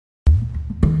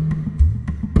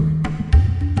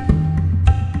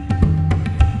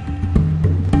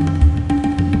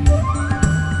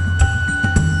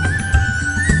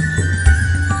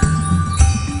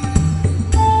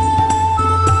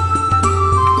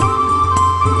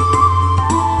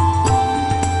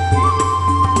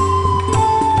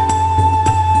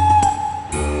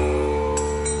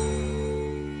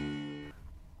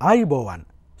ආයුබෝවන්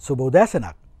සුබ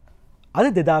උදෑසනක්. අද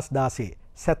 2016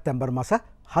 සැප්තැම්බර් මාස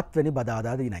 7 වෙනි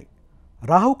බදාදා දිනයි.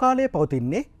 රාහු කාලයේ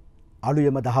පවතින්නේ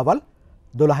අලුයම දහවල්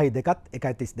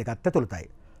 12:01:32 ඇතුළතයි.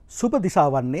 සුබ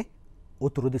දිශාව වන්නේ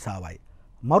උතුරු දිශාවයි.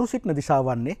 මරු සිටින දිශාව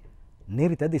වන්නේ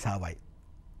නිරිත දිශාවයි.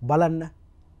 බලන්න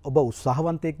ඔබ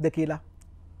උත්සාහවන්තයෙක්ද කියලා.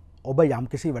 ඔබ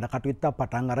යම්කිසි වැඩ කටයුත්තක්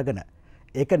පටන් අරගෙන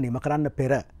ඒක නිම කරන්න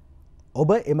පෙර ඔබ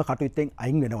එම කටයුත්තෙන්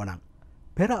අයින් වෙනවා නම්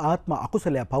පෙර ආත්ම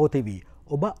අකුසලයක් පවතිවි.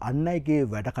 ඔබ අන් අයගේ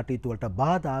වැඩ කටයුතු වලට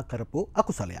බාධා කරපු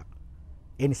අකුසලයක්.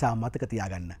 ඒ නිසා මතක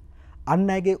තියාගන්න. අන්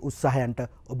අයගේ උත්සාහයන්ට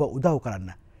ඔබ උදව්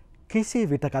කරන්න කිසි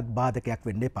විටකත් බාධකයක්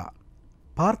වෙන්න එපා.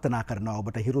 ප්‍රාර්ථනා කරනවා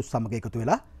ඔබට හිරු සමග එකතු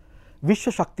වෙලා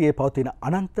විශ්ව ශක්තියේ පවතින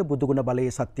අනන්ත බුදුගුණ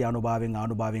බලයේ සත්‍ය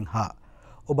අනුභවයෙන් හා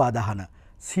ඔබ අදහන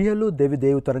සියලු දෙවි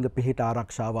දේවතරංග පිහිට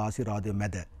ආරක්ෂාව ආශිර්වාදය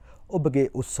මැද ඔබගේ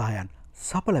උත්සාහයන්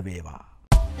සඵල වේවා.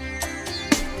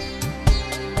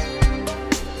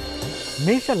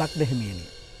 මේෂ ලග්න හිමියනි.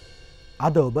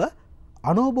 අද ඔබ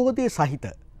අනෝබෝධය සහිත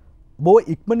බෝ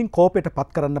ඉක්මනින් කෝපයට පත්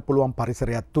කරන්න පුළුවන්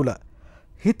පරිසරයක් තුළ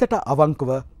හිතට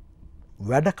අවංකව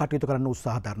වැඩ කටයුතු කරන්න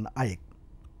උත්සාහ දරන අයෙක්.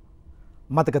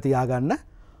 මතක තියාගන්න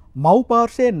මව්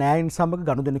පාර්ශ්වයේ නෑයින් සමග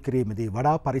ගනුදෙනු කිරීමේදී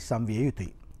වඩා පරිස්සම් විය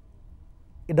යුතුයි.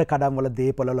 ඉඩ කඩම්වල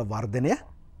දේපොළවල වර්ධනය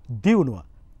දියුණුව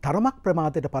තරමක්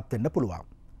ප්‍රමාදයට පත් වෙන්න පුළුවන්.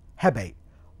 හැබැයි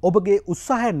ඔබගේ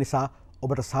උත්සාහයන් නිසා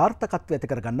ඔබට සාර්ථකත්වය ඇති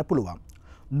කරගන්න පුළුවන්.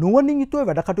 නුවණින් යුතුව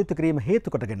වැඩ කටයුතු කිරීම හේතු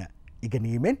කොටගෙන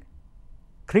ඉගෙනීමෙන්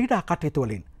ක්‍රීඩා කටයුතු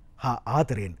වලින් හා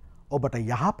ආදරයෙන් ඔබට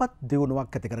යහපත්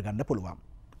දියුණුවක් ඇති කරගන්න පුළුවන්.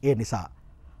 ඒ නිසා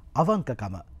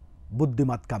අවංකකම,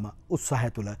 බුද්ධිමත්කම, උත්සාහය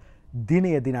තුළ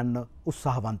දිනය දිනන්න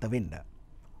උත්සාහවන්ත වෙන්න.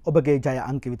 ඔබගේ ජය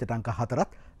අංක විතර අංක 4ත්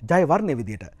ජය වර්ණයේ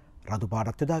විදියට රතු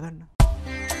පාටත් යොදා ගන්න.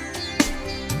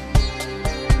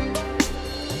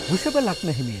 වෘෂභ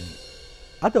ලග්න හිමියනි.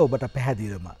 අද ඔබට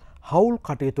පැහැදිලිවම හවුල්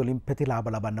කටයුතු වලින් ප්‍රතිලාභ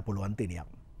ලබන්න පුළුවන් දිනයක්.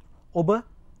 ඔබ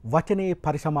වචනේ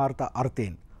පරිසමාර්ථ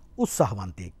අර්ථයෙන්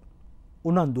උත්සාහවන්තයෙක්.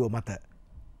 උනන්දුව මත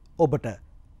ඔබට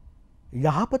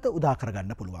යහපත උදා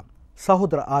කරගන්න පුළුවන්.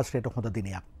 සහෝදර ආශ්‍රයයට හොඳ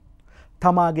දිනයක්.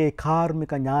 තමාගේ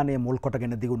කාර්මික ඥානය මුල්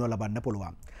කොටගෙන දියුණුව ලබන්න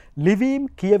පුළුවන්. ලිවීම්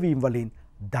කියවීම් වලින්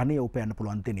ධනය උපයන්න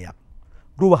පුළුවන් දිනයක්.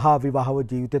 ගෘහ හා විවාහ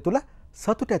ජීවිතය තුළ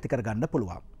සතුට ඇති කරගන්න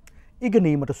පුළුවන්.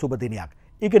 ඉගෙනීමට සුබ දිනයක්.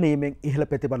 ඉගෙනීමෙන් ඉහළ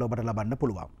ප්‍රතිඵල ඔබට ලබන්න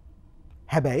පුළුවන්.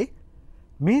 හැබැයි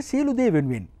මේ සියලු දේ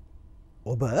වෙනුවෙන්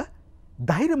ඔබ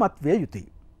ධෛර්යමත් විය යුතුයි.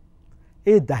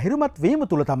 ඒ ධෛර්යමත් වීම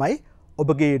තුළ තමයි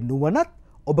ඔබගේ නුවණත්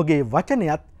ඔබගේ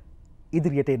වචනයත්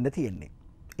ඉදිරියට එන්න තියෙන්නේ.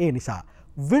 ඒ නිසා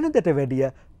වෙනදට වැඩිය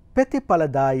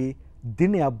ප්‍රතිඵලදායී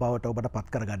දිනයක් බවට ඔබට පත්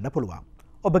කරගන්න පුළුවන්.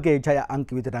 ඔබගේ ජය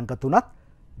අංක විදිහට අංක 3ත්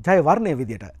ජය වර්ණයේ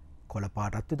විදිහට කොළ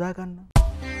පාටත් යොදා ගන්න.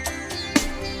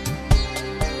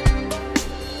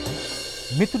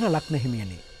 මිථුන ලග්න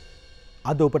හිමියනි.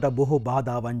 අද ඔබට බොහෝ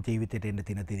බාධාවන් ජීවිතයට එන්න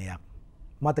තියෙන දිනයක්.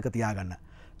 මතක තියාගන්න.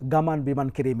 ගමන් බිමන්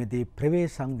කිරීමේදී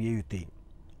ප්‍රවේශම් විය යුතුයි.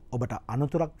 ඔබට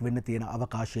අනතුරක් වෙන්න තියෙන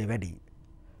අවකාශය වැඩි.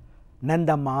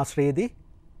 නැන්දම් ආශ්‍රයේදී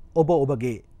ඔබ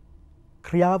ඔබගේ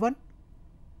ක්‍රියාවන්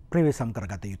ප්‍රවේශම්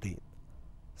කරගත යුතුයි.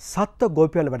 සත්ත්ව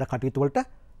ගෝපියල වැඩ කටයුතු වලට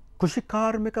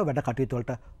කුෂිකාර්මික වැඩ කටයුතු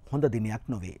වලට හොඳ දිනයක්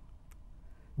නොවේ.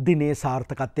 දිනේ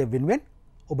සාර්ථකත්වය වෙනුවෙන්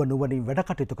ඔබ නුවණින් වැඩ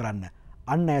කටයුතු කරන්න.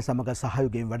 අන් අය සමග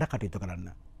සහයෝගයෙන් වැඩ කටයුතු කරන්න.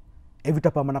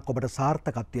 එවිට පමණක් ඔබට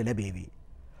සාර්ථකත්වය ලැබේවි.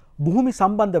 භූමි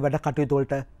සම්බන්ධ වැඩ කටයුතු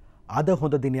වලට අද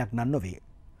හොඳ දිනයක් නොවේ.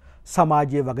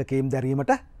 සමාජීය වගකීම්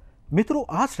දැරීමට මිතුරු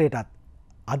ආශ්‍රයටත්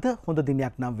අද හොඳ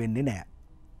දිනයක් නම් වෙන්නේ නැහැ.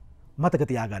 මතක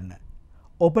තියාගන්න.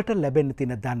 ඔබට ලැබෙන්න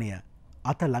තියෙන ධනය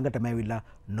අත ළඟටම ඇවිල්ලා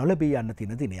නොලැබී යන්න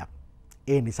තියෙන දිනයක්.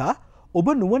 ඒ නිසා ඔබ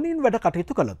නුවණින් වැඩ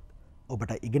කටයුතු කළොත්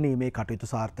ඔබට ඉගෙනීමේ කටයුතු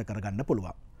සාර්ථක කරගන්න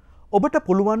පුළුවන්. ඔබට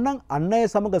පුළුවන් නම් අන් අය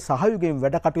සමග සහයෝගයෙන්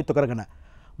වැඩ කටයුතු කරගෙන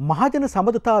මහජන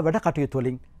සම්බන්ධතා වැඩ කටයුතු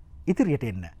වලින් ඉදිරියට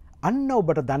එන්න. අන්න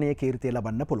ඔබට ධනය කීර්තිය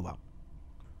ලබන්න පුළුවන්.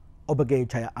 ඔබගේ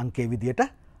ජය අංකයේ විදියට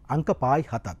අංක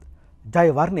 5ත් ජය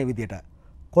වර්ණයේ විදියට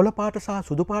කොළ පාට සහ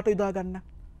සුදු පාට යොදා ගන්න.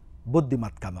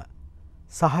 බුද්ධිමත්කම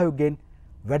සහයෝගයෙන්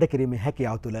වැඩ කිරීමේ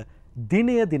හැකියාව තුළ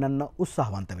දිනය දිනන්න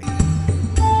උත්සාහවන්ත වෙන්න.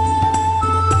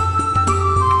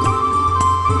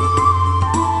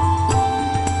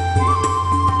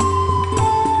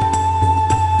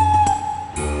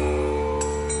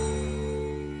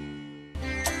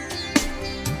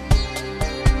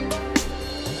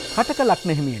 කටක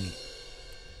ලග්න හිමියනි.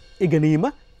 ඉගෙනීම,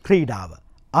 ක්‍රීඩාව,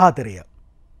 ආදරය,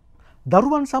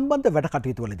 දරුවන් සම්බන්ධ වැඩ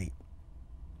කටයුතු වලදී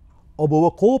ඔබව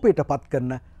කෝපයට පත්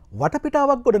කරන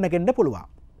වටපිටාවක් ගොඩනගෙන්න පුළුවන්.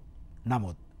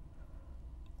 නමුත්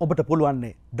ඔබට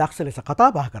පුළුවන්නේ දක්ෂ ලෙස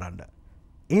කතා බහ කරන්න.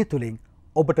 ඒ තුළින්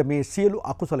ඔබට මේ සියලු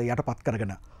අකුසල යටපත්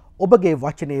කරගෙන ඔබගේ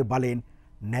වචනේ බලයෙන්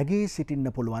නැගී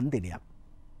සිටින්න පුළුවන් දිනයක්.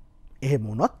 එහෙම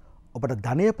වුණොත් ඔබට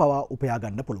ධනය පවා උපයා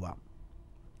ගන්න පුළුවන්.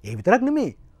 ඒ විතරක්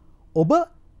නෙමෙයි ඔබ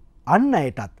අන්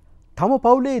අයටත් තම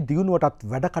පවුලේ දියුණුවටත්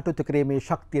වැඩ කටයුතු කිරීමේ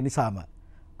ශක්තිය නිසාම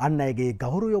අන් අයගේ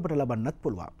ගෞරවය ඔබට ලබන්නත්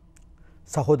පුළුවන්.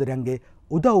 සහෝදරයන්ගේ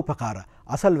උදව් උපකාර,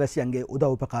 අසල්වැසියන්ගේ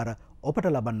උදව් උපකාර ඔබට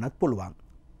ලබන්නත් පුළුවන්.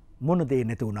 මොන දේ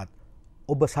නැති වුණත්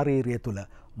ඔබ ශරීරය තුල,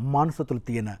 මනස තුල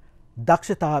තියෙන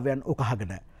දක්ෂතාවයන්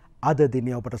උකහාගෙන අද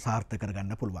දිනේ ඔබට සාර්ථක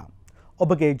කරගන්න පුළුවන්.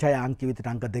 ඔබගේ ජය අංක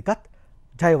විදිහට අංක 2ත්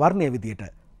ජය වර්ණයේ විදිහට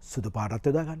සුදු පාටත්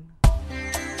යොදා ගන්න.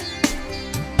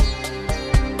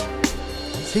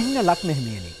 සිංහ ලග්න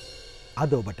හිමියනි,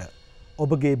 අද ඔබට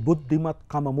ඔබගේ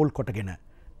බුද්ධිමත්කම මුල් කොටගෙන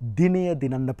දිනය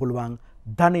දිනන්න පුළුවන්,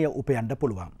 ධනය උපයන්න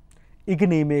පුළුවන්.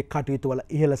 ඉගෙනීමේ කටයුතු වල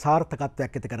ඉහළ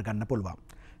සාර්ථකත්වයක් ඇති කරගන්න පුළුවන්.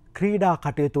 ක්‍රීඩා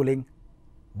කටයුතු වලින්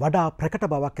වඩා ප්‍රකට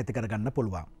බවක් ඇති කරගන්න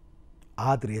පුළුවන්.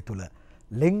 ආදරය තුල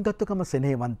ලෙන්ගතුකම,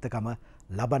 සෙනෙහවන්තකම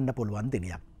ලබන්න පුළුවන්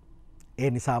දිනයක්. ඒ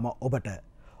නිසාම ඔබට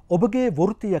ඔබගේ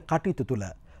වෘත්තීය කටයුතු තුල,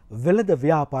 වෙළඳ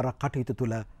ව්‍යාපාර කටයුතු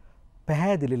තුල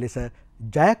පැහැදිලි ලෙස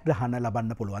ජයග්‍රහණ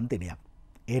ලබන්න පුළුවන් දිනයක්.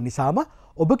 ඒ නිසාම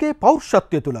ඔබගේ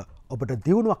පෞරුෂත්වය තුල ඔබට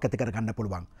දියුණුවක් ඇති කරගන්න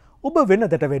පුළුවන්. ඔබ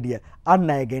වෙනදට වැඩිය අන්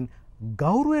අයගෙන්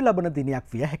ගෞරවය ලබන දිනයක්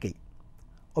විය හැකියි.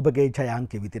 ඔබගේ ජය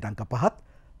අංකය විදිහට අංක 5ත්,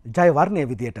 ජය වර්ණයේ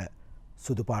විදිහට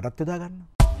සුදු පාටත් යොදා ගන්න.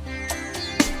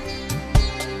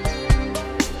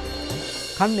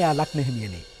 කන්‍යා ලග්න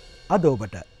හිමියනි, අද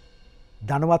ඔබට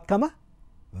ධනවත්කම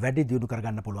වැඩි දියුණු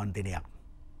කරගන්න පුළුවන් දිනයක්.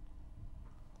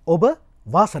 ඔබ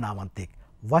වාසනාවන්තෙක්.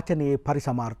 වචනයේ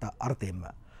පරිසමාර්ථ අර්ථයෙන්ම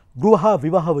ගෘහ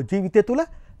විවාහ ජීවිතය තුළ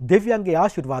දෙවියන්ගේ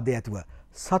ආශිර්වාදය ඇතුව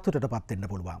සතුටටපත් වෙන්න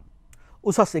පුළුවන්.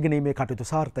 උසස් ඉගෙනීමේ කටයුතු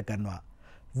සාර්ථක කරනවා.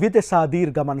 විදේශා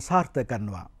දීර්ඝ ගමන් සාර්ථක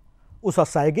කරනවා.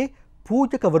 උසස් අයගේ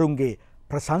පූජකවරුන්ගේ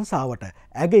ප්‍රශංසාවට,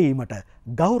 ඇගීමට,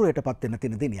 ගෞරවයටපත්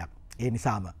වෙන දිනයක්. ඒ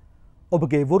නිසාම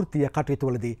ඔබගේ වෘත්තීය කටයුතු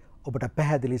වලදී ඔබට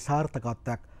පැහැදිලි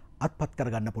සාර්ථකත්වයක් අත්පත්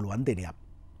කරගන්න පුළුවන් දිනයක්.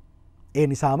 ඒ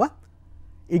නිසාම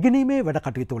ඉගෙනීමේ වැඩ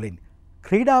කටයුතු වලින්,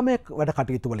 ක්‍රීඩාමය වැඩ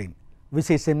කටයුතු වලින්,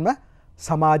 විශේෂයෙන්ම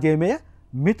සමාජයේමය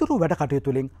මිතුරු වැඩ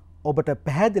කටයුතු වලින් ඔබට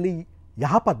පැහැදිලි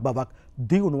යහපත් බවක්,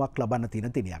 දියුණුවක් ලබන්න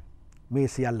තියෙන දිනයක්. මේ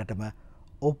සියල්ලටම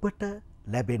ඔබට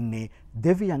ලැබෙන්නේ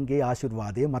දෙවියන්ගේ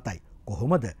ආශිර්වාදය මතයි.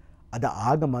 කොහොමද? අද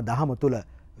ආගම දහම තුල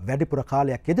වැඩිපුර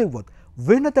කාලයක් යෙදුවොත්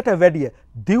වෙනතට වැඩිය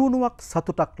දියුණුවක්,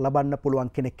 සතුටක් ලබන්න පුළුවන්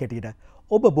කෙනෙක් හැටියට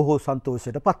ඔබ බොහෝ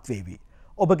සන්තෝෂයට පත්වේවි.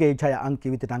 ඔබගේ ජය අංක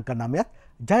විදිහට අංක 9ත්,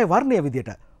 ජය වර්ණයේ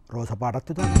විදිහට රෝස පාටත්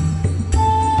යොදා ගන්න.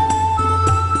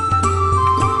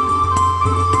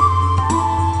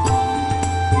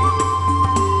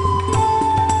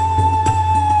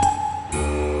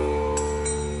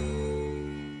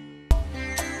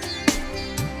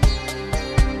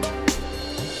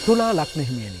 තුලා ලග්න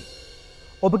හිමියනි,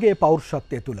 ඔබගේ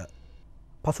පෞරුෂත්වය තුල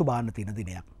පසුබාන්න තියෙන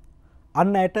දිනයක්.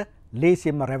 අන් අයට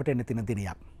ලේසියෙන්ම රැවටෙන්න තියෙන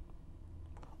දිනයක්.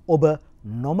 ඔබ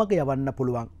නොමග යවන්න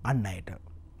පුළුවන් අන් අයට.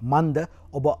 මන්ද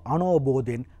ඔබ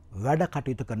අනවබෝධයෙන් වැඩ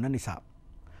කටයුතු කරන නිසා.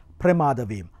 ප්‍රමාද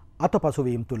වීම,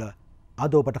 අතපසුවීම තුල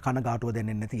අද ඔබට කනගාටුව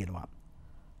දැනෙන්න තියෙනවා.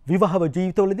 විවාහ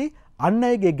ජීවිතවලදී අන්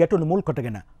අයගේ ගැටලු මුල්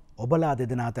කොටගෙන ඔබලා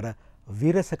දෙදෙනා අතර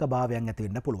විරසක භාවයන් ඇති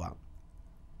වෙන්න පුළුවන්.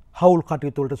 හවුල්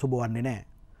කටයුතු වලට සුබ වන්නේ නැහැ.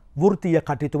 වෘත්තීය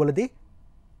කටයුතු වලදී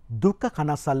දුක්ඛ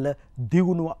කනස්සල්ල,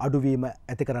 දියුණුව අඩුවීම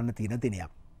ඇති කරන්න තියෙන දිනයක්.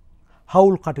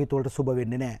 හවුල් කටයුතු වලට සුබ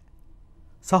වෙන්නේ නැහැ.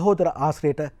 සහෝදර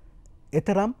ආශ්‍රයයට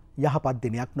එතරම් යහපත්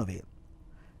දිනයක් නොවේ.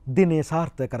 දිනේ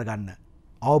සාර්ථක කරගන්න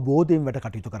අවබෝධයෙන් වැඩ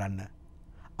කටයුතු කරන්න.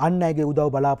 අන් අයගේ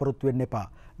උදව් බලාපොරොත්තු වෙන්න එපා.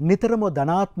 නිතරම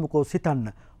ධනාත්මකව සිතන්න,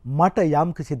 මට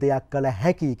යම් කිසි දෙයක් කළ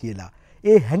හැකියි කියලා.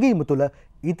 ඒ හැඟීම තුළ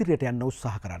ඉදිරියට යන්න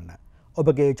උත්සාහ කරන්න.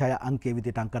 ඔබගේ ජය අංකයේ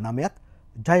විදිහට අංක 9ත්,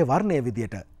 ජය වර්ණයේ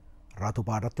විදිහට රතු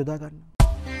පාටත් යොදා ගන්න.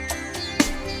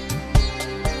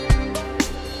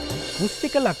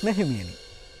 වෘශ්චික ලග්න හිමියනි,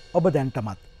 ඔබ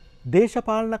දැන්ටමත්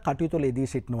දේශපාලන කටයුතු වල යෙදී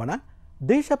සිටිනවා නම්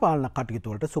දේශපාලන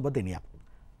කටයුතු වලට සුබ දිනයක්.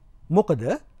 මොකද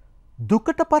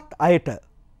දුකටපත් අයට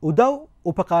උදව්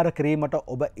උපකාර කිරීමට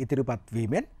ඔබ ඉදිරිපත්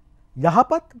වීමෙන්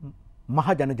යහපත්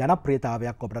මහජන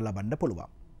ජනප්‍රියතාවයක් ඔබට ලබන්න පුළුවන්.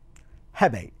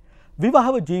 හැබැයි විවාහ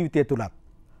ජීවිතය තුලත්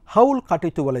හවුල්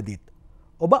කටයුතු වලදීත්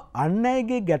ඔබ අන්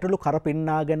අයගේ ගැටලු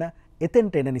කරපින්නාගෙන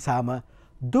එතෙන්ට එන නිසාම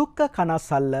දුක්ඛ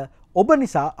කනස්සල්ල ඔබ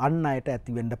නිසා අන් අයට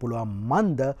ඇති වෙන්න පුළුවන්.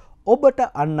 මන්ද ඔබට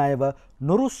අන් අයව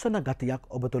නුරුස්සන ගතියක්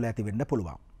ඔබ තුළ ඇති වෙන්න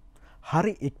පුළුවන්.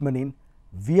 හරි ඉක්මනින්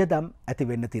වියදම් ඇති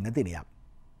වෙන්න තියෙන දිනයක්.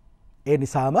 ඒ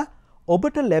නිසාම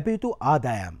ඔබට ලැබිය යුතු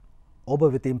ආදායම් ඔබ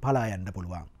වෙතින් පලා යන්න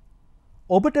පුළුවන්.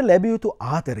 ඔබට ලැබිය යුතු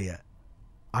ආදරය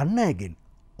අන් අයගෙන්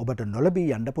ඔබට නොලැබී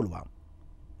යන්න පුළුවන්.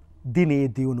 දිනේ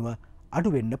දියුණුව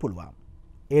අඩු වෙන්න පුළුවන්.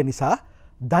 ඒ නිසා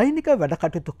දෛනික වැඩ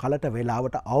කටයුතු කලට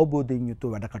වේලාවට අවබෝධයෙන්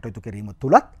යුතු වැඩ කටයුතු කිරීම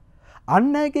තුලත්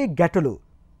අන් අයගේ ගැටලු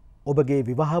ඔබගේ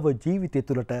විවාහ ජීවිතය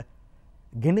තුළට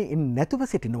ගෙන ඉන් නැතුව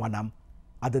සිටිනවා නම්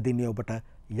අද දිනේ ඔබට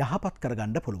යහපත්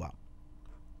කරගන්න පුළුවන්.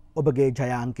 ඔබගේ ජය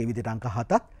අංකයේ විදිහට අංක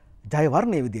 7ත්, ජය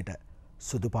වර්ණයේ විදිහට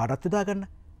සුදු පාටත් යොදා ගන්න.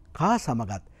 කා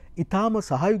සමගත් ඊටාම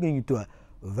සහයෝගයෙන් යුතුව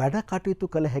වැඩ කටයුතු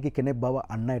කළ හැකි කෙනෙක් බව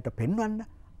අන් අයට පෙන්වන්න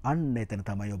අන්න එතන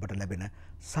තමයි ඔබට ලැබෙන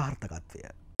සාර්ථකත්වය.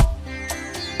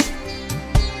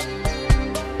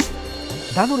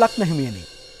 ධනු ලග්න හිමියනි,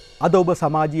 අද ඔබ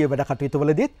සමාජීය වැඩ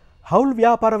කටයුතුවලදීත් හවුල්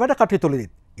ව්‍යාපාර වැඩ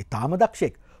කටයුතුවලදීත් ඊටාම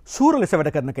දක්ෂයෙක්, සූර ලෙස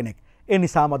වැඩ කරන කෙනෙක්. ඒ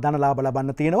නිසාම ධනලාභ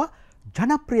ලබන්න තියෙනවා,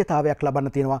 ජනප්‍රියතාවයක්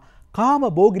ලබන්න තියෙනවා, කාම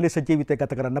භෝගී ලෙස ජීවිතය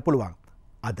ගත කරන්න පුළුවන්.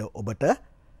 අද ඔබට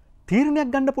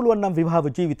තීරණයක් ගන්න පුළුවන් නම් විවාහ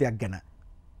ජීවිතයක් ගැන.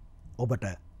 ඔබට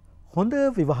හොඳ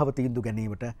විවාහ තීන්දුව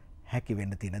ගැනීමට හැකි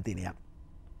වෙන්න තියෙන දිනයක්.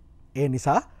 ඒ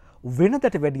නිසා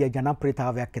වෙනදට වැඩිය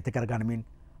ජනප්‍රියතාවයක් ඇති කරගනිමින්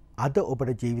අද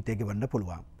ඔබට ජීවිතය ගෙවන්න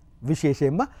පුළුවන්.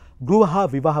 විශේෂයෙන්ම ගෘහ හා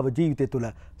විවාහ ජීවිතය තුළ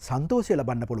සන්තෝෂය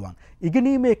ලබන්න පුළුවන්.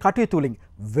 ඉගෙනීමේ කටයුතු වලින්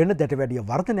වෙනදට වැඩිය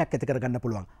වර්ධනයක් ඇති කරගන්න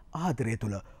පුළුවන්. ආදරය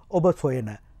තුළ ඔබ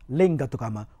සොයන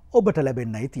ලෙන්ගතුකම ඔබට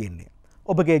ලැබෙන්නයි තියෙන්නේ.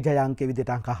 ඔබගේ ජය අංකයේ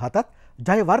විදිහට අංක 7ත්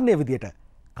ජය වර්ණයේ විදිහට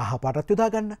කහ පාටත් යොදා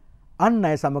ගන්න. අන්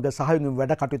අය සමග සහයෝගයෙන්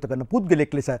වැඩ කටයුතු කරන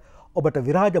පුද්ගලෙක් ලෙස ඔබට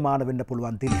විරාජමාන වෙන්න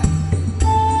පුළුවන් දිනයක්.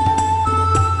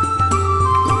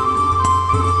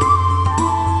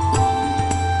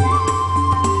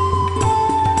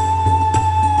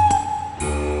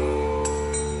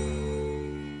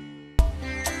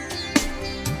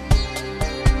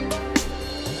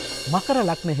 මකර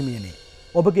ලග්න හිමියනි,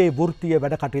 ඔබගේ වෘත්තීය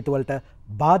වැඩ කටයුතු වලට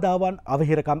බාධාවන්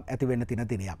අවහිරකම් ඇති වෙන්න තියෙන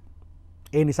දිනයක්.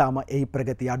 ඒ නිසාම එහි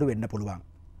ප්‍රගතිය අඩු වෙන්න පුළුවන්.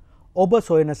 ඔබ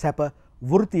සොයන සැප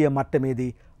වෘත්තීය මට්ටමේදී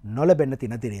නොලැබෙන්න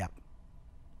තියෙන දිනයක්.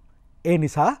 ඒ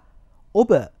නිසා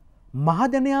ඔබ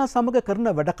මහජනයා සමග කරන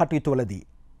වැඩ කටයුතු වලදී,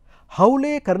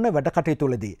 හවුලේ කරන වැඩ කටයුතු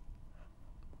වලදී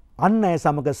අන් අය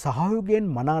සමග සහයෝගයෙන්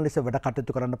මනා ලෙස වැඩ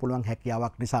කටයුතු කරන්න පුළුවන්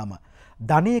හැකියාවක් නිසාම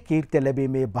ධනය කීර්තිය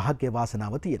ලැබීමේ වාසනාව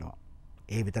වාසනාව තියෙනවා.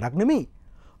 ඒ විතරක් නෙමෙයි,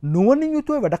 නුවණින්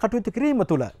යුතුව වැඩ කටයුතු කිරීම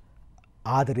තුළ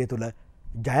ආදරය තුළ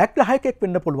ජයග්‍රාහකයෙක්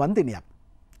වෙන්න පුළුවන් දිනයක්.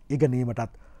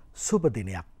 ඉගෙනීමටත් සුබ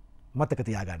දිනයක්. මතක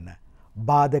තියාගන්න.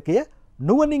 බාධකය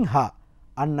නුවණින් හා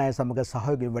අන් අය සමග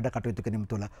සහයෝගයෙන් වැඩ කටයුතු කිරීම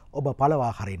තුළ ඔබ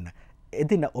පළවා හරින්න.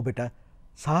 එදින ඔබට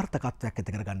සාර්ථකත්වයක්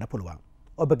ඇති කරගන්න පුළුවන්.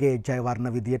 ඔබගේ ජය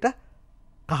වර්ණ විදියට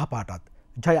කහ පාටත්,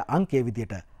 ජය අංකයේ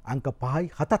විදියට අංක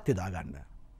 5යි 7ත් යොදා ගන්න.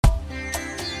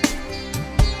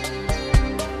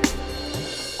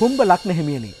 කුම්භ ලග්න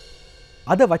හිමියනි,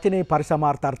 අද වචනේ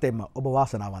පරිසමාර්ථාර්ථයෙන්ම ඔබ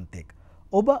වාසනාවන්තයෙක්.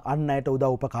 ඔබ අන් අයට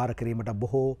උදව් උපකාර කිරීමට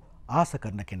බොහෝ ආස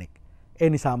කරන කෙනෙක්. ඒ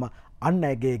නිසාම අන්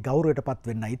අයගේ ගෞරවයට පත්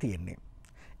වෙන්නයි තියෙන්නේ.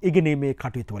 ඉගෙනීමේ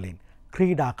කටයුතු වලින්,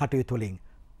 ක්‍රීඩා කටයුතු වලින්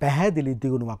පැහැදිලි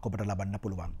දියුණුවක් ඔබට ලබන්න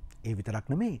පුළුවන්. ඒ විතරක්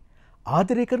නෙමෙයි,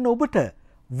 ආදරය කරන ඔබට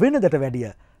වෙනදට වැඩිය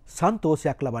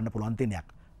සන්තෝෂයක් ලබන්න පුළුවන් දිනයක්.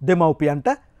 දෙමව්පියන්ට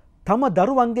තම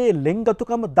දරුවන්ගේ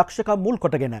ලෙන්ගතුකම, දක්ෂකම් මුල්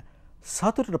කොටගෙන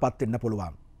සතුටටපත් වෙන්න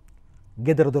පුළුවන්.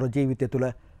 ගෙදරදොර ජීවිතය තුළ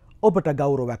ඔබට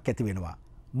ගෞරවයක් ඇති වෙනවා.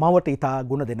 මවට ඉතා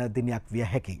ගුණ දෙන දිනයක් විය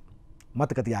හැකි.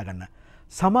 මතක තියාගන්න,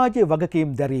 සමාජයේ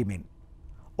වගකීම් දැරීමෙන්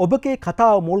ඔබගේ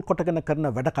කතාව මුල් කොටගෙන කරන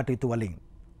වැඩ කටයුතු වලින්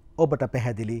ඔබට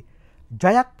පැහැදිලි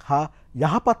ජයක් හා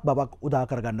යහපත් බවක් උදා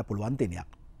කරගන්න පුළුවන් දිනයක්.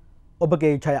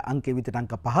 ඔබගේ ජය අංකයේ විදිහට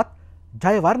අංක 5ත්,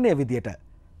 ජය වර්ණයේ විදිහට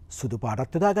සුදු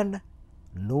පාටත් යොදා ගන්න.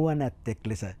 නුවණැත්තෙක්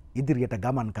ලෙස ඉදිරියට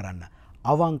ගමන් කරන්න,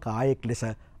 අවංක ආයෙක් ලෙස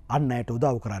අන් අයට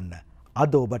උදව් කරන්න.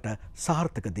 අද ඔබට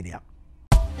සාර්ථක දිනයක්.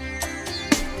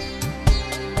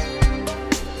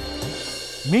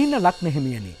 මීන ලග්න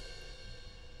හිමියනි,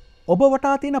 ඔබ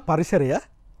වටා තියෙන පරිසරය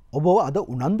ඔබ අද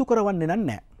උනන්දු කරවන්නේ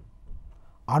නැහැ.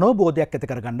 අනවබෝධයක් ඇති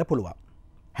කරගන්න පුළුවන්.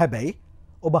 හැබැයි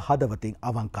ඔබ හදවතින්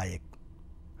අවංක අයෙක්.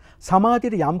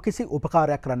 සමාජයට යම්කිසි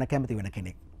උපකාරයක් කරන්න කැමති වෙන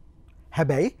කෙනෙක්.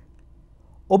 හැබැයි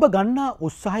ඔබ ගන්නා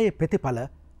උත්සාහයේ ප්‍රතිඵල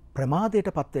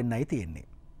ප්‍රමාදයට පත් වෙන්නයි තියෙන්නේ.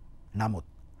 නමුත්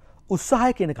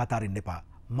උත්සාහය කියන කතරින් එපා.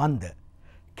 මන්ද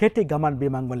කෙටි ගමන්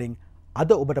බිමන් වලින්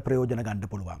අද ඔබට ප්‍රයෝජන ගන්න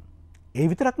පුළුවන්. ඒ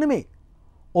විතරක් නෙමෙයි,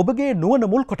 ඔබගේ නුවණ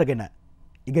මුල් කොටගෙන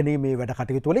ඉගෙනීමේ වැඩ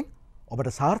කටයුතු වලින් ඔබට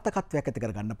සාර්ථකත්වයක් ඇති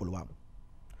කර ගන්න පුළුවන්.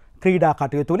 ක්‍රීඩා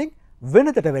කටයුතු වලින්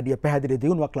වෙනදට වැඩිය පැහැදිලි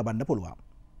දියුණුවක් ලබන්න පුළුවන්.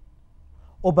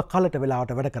 ඔබ කලට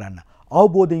වෙලාවට වැඩ කරන්න,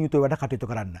 අවබෝධයෙන් යුතුව වැඩ කටයුතු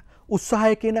කරන්න,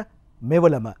 උත්සාහය කියන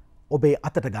මෙවලම ඔබේ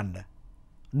අතට ගන්න.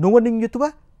 නුවණින් යුතුව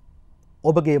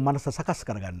ඔබගේ මනස සකස්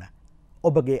කරගන්න.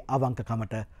 ඔබගේ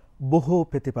අවංකකමට බොහෝ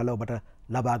ප්‍රතිඵල ඔබට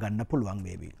ලබා ගන්න පුළුවන්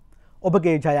වේවි.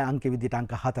 ඔබගේ ජය අංකයේ විදිහට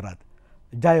අංක 4ත්,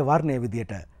 ජය වර්ණයේ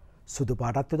විදිහට සුදු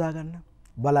පාටත් යොදා ගන්න.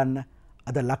 බලන්න,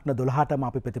 අද ලග්න 12ටම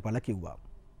අපි ප්‍රතිඵල කිව්වා.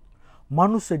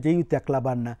 මනුෂ්‍ය ජීවිතයක්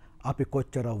ලබන්න අපි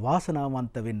කොච්චර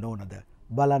වාසනාවන්ත වෙන්න ඕනද?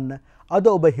 බලන්න, අද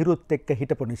ඔබ හිරුත් එක්ක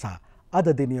හිටපු නිසා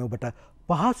අද දිනේ ඔබට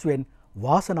පහසුවෙන්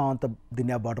වාසනාවන්ත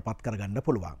දිනයක් බවට පත් කරගන්න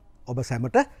පුළුවන්. ඔබ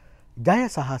සැමට ජය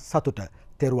සහ සතුට.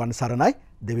 තෙරුවන් සරණයි.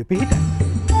 දෙවි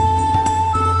පිහිටයි.